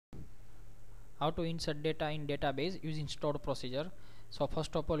how to insert data in database using stored procedure. So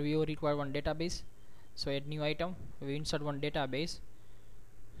first of all, we require one database. So add new item, we insert one database.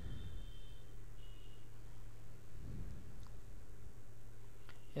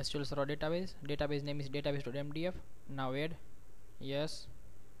 SQL Server database name is database.mdf. Now add. Yes.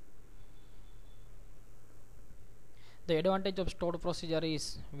 The advantage of stored procedure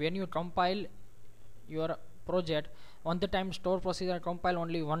is when you compile your project, on the time stored procedure compile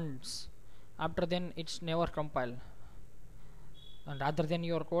only once, after then it's never compile. And rather than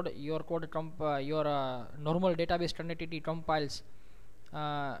your code your normal database entity compiles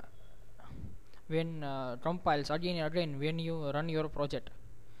uh, when compiles again and again when you run your project,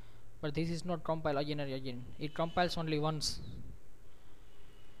 but this is not compile again and again, it compiles only once.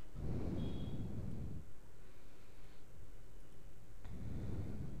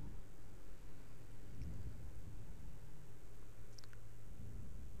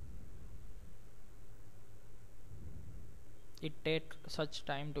 It takes such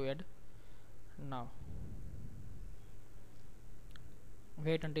time to add. Now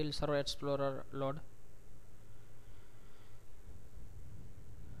wait until Server Explorer load.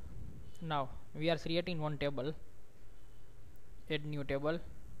 Now we are creating one table. Add new table.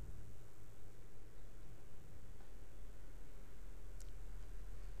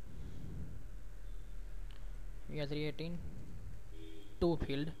 We are creating two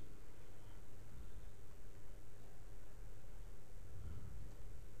field.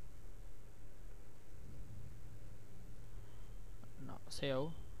 Now save.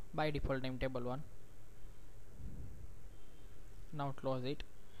 By default name table1. Now close it.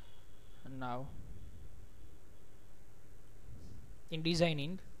 Now in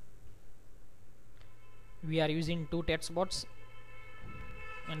designing we are using two text box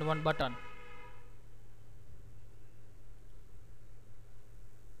and one button.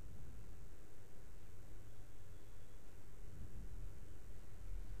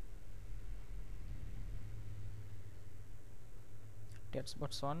 Text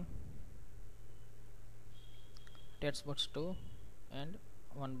box 1, text box 2 and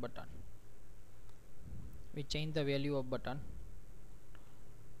one button. We change the value of button.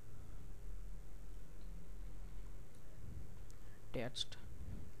 Text.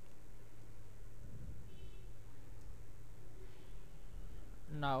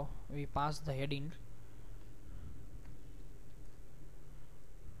 Now we pass the heading.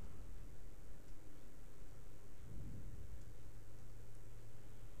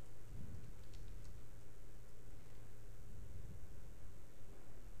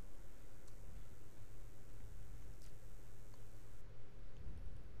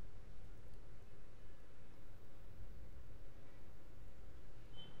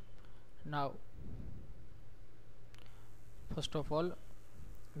 Now first of all,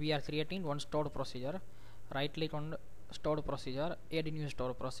 we are creating one stored procedure. Right click on stored procedure, add new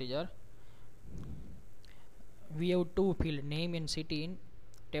stored procedure. We have two field, name and city, in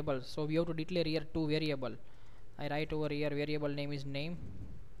table, so we have to declare here two variable. I write over here variable name is name,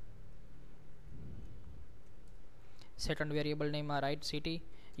 second variable name I write city.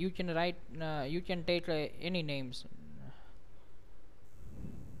 You can write you can take any names.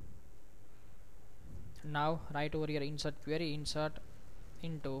 Now write over here insert query, insert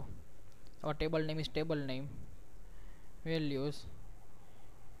into our table name is table name, values,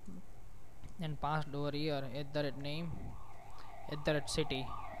 and passed over here @name @city.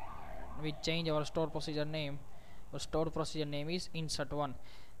 We change our store procedure name. Our store procedure name is insert1.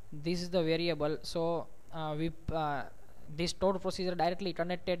 This is the variable, so we this stored procedure directly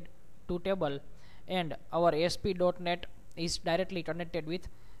connected to table, and our ASP.NET is directly connected with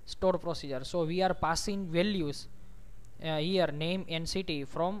stored procedure. So we are passing values here name and city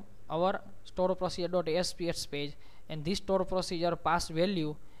from our stored procedure.asps page, and this stored procedure pass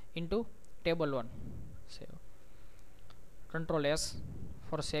value into table1. Save. Control S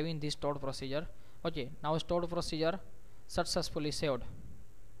for saving this stored procedure. Okay, now stored procedure successfully saved.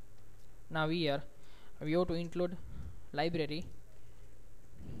 Now here we have to include library.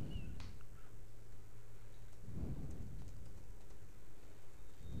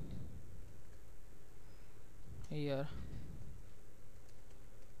 Here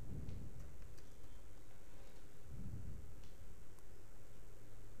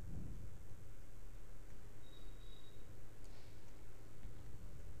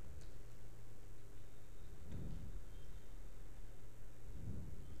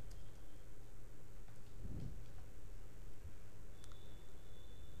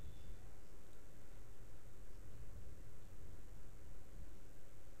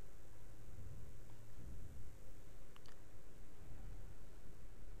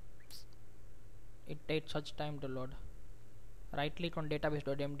It takes such time to load. Right click on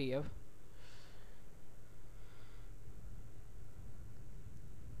database.mdf.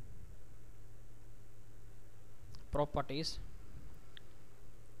 Properties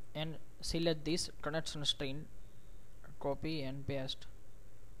and select this connection string, copy and paste.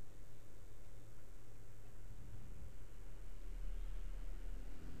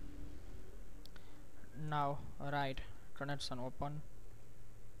 Now write connection open.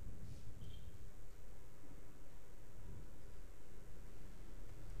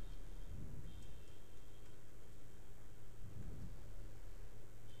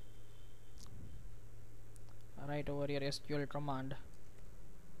 Write over here SQL command.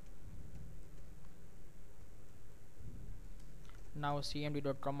 Now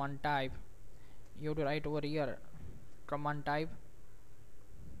cmd.command type. You have to write over here command type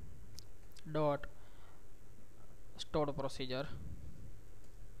dot stored procedure.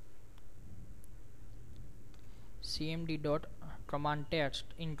 cmd dot command text.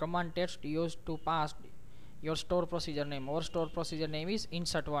 In command text you use to pass your store procedure name. Our store procedure name is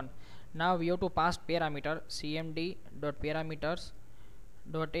insert1. Now we have to pass parameter cmd dot parameters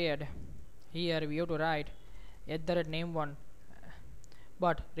dot add. Here we have to write @name1,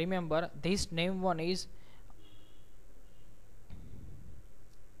 but remember this name1 is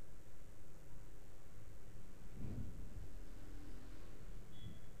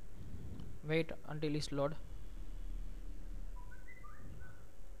wait until it's load.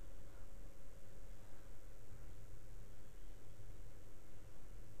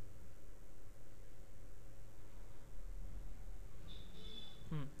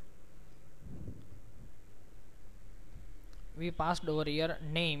 We passed over here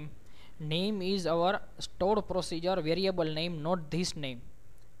name is our stored procedure variable name, not this name.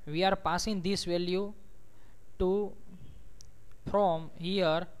 We are passing this value to from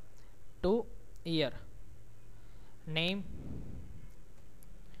here to here. Name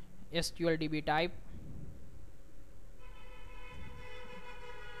sqldb type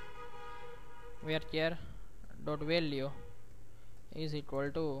varchar dot value is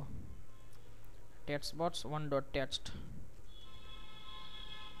equal to textbox1 dot text.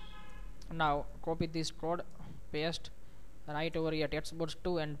 Now copy this code, paste, write over here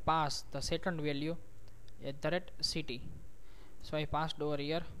textbox2 and pass the second value @city. So I passed over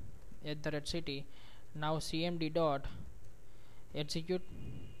here @city. Now cmd dot execute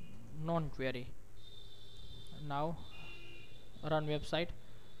non-query. Now run website.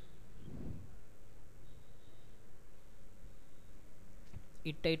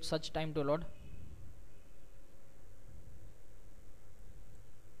 It takes such time to load.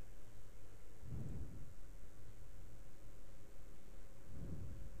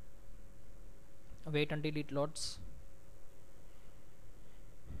 Wait until it loads.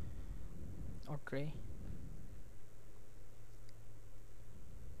 Okay.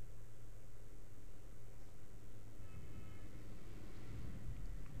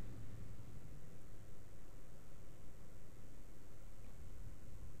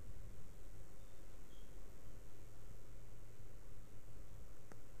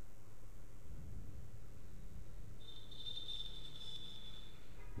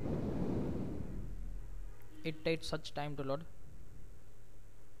 It takes such time to load.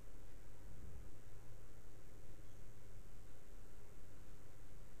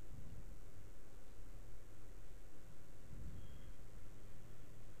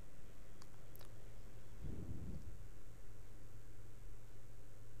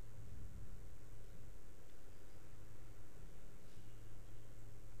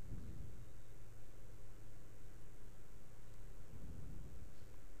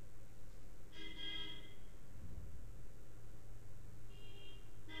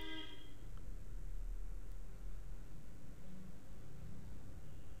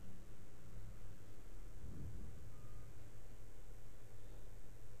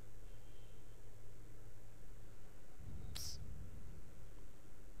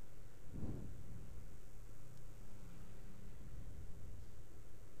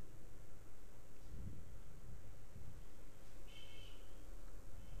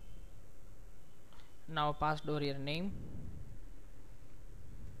 Now pass over your name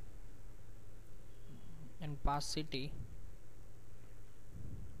and pass city.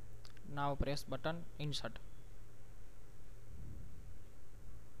 Now press button insert.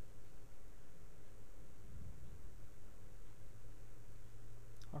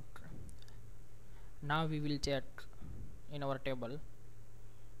 Okay. Now we will check in our table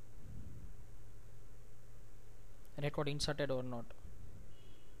record inserted or not.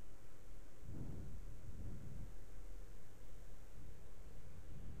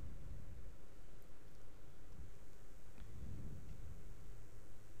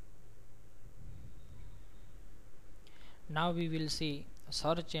 Now we will see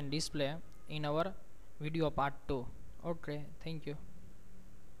search and display in our video part 2. Okay, thank you.